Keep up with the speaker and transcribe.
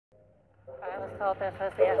thought this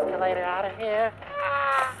was the escalator out of here.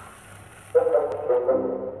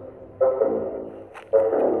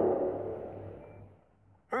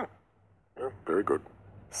 Yeah, very good.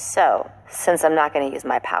 So, since I'm not going to use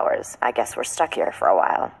my powers, I guess we're stuck here for a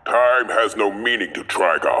while. Time has no meaning to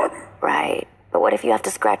Trigon. Right. But what if you have to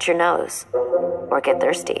scratch your nose? Or get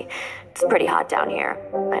thirsty? It's pretty hot down here.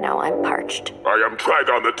 I know, I'm parched. I am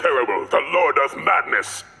Trigon the Terrible, the Lord of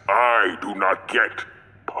Madness. I do not get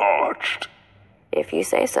parched. If you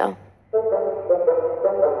say so.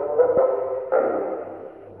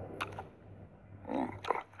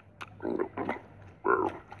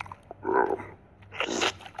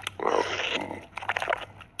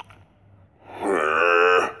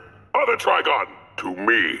 Other Trigon, to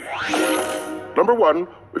me. Number one,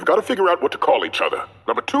 we've got to figure out what to call each other.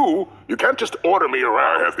 Number two, you can't just order me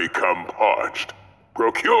around. I have become parched.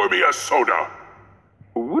 Procure me a soda.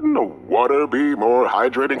 Wouldn't a water be more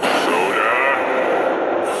hydrating? Soda?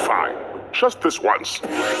 Fine. Just this once.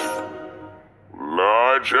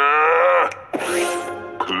 Larger.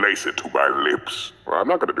 Place it to my lips. Well, I'm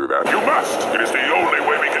not going to do that. You must! It is the only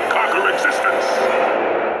way we can conquer existence.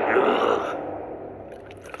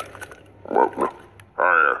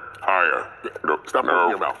 Higher. No, stop moving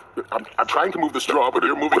your mouth. I'm trying to move the straw, but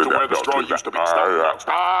you're moving to where the straw used to be.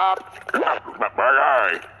 Stop. My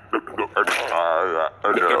eye. You're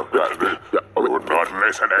not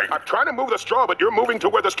listening. I'm trying to move the straw, but you're moving to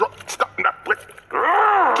where the straw... Stop.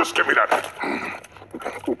 Just give me that.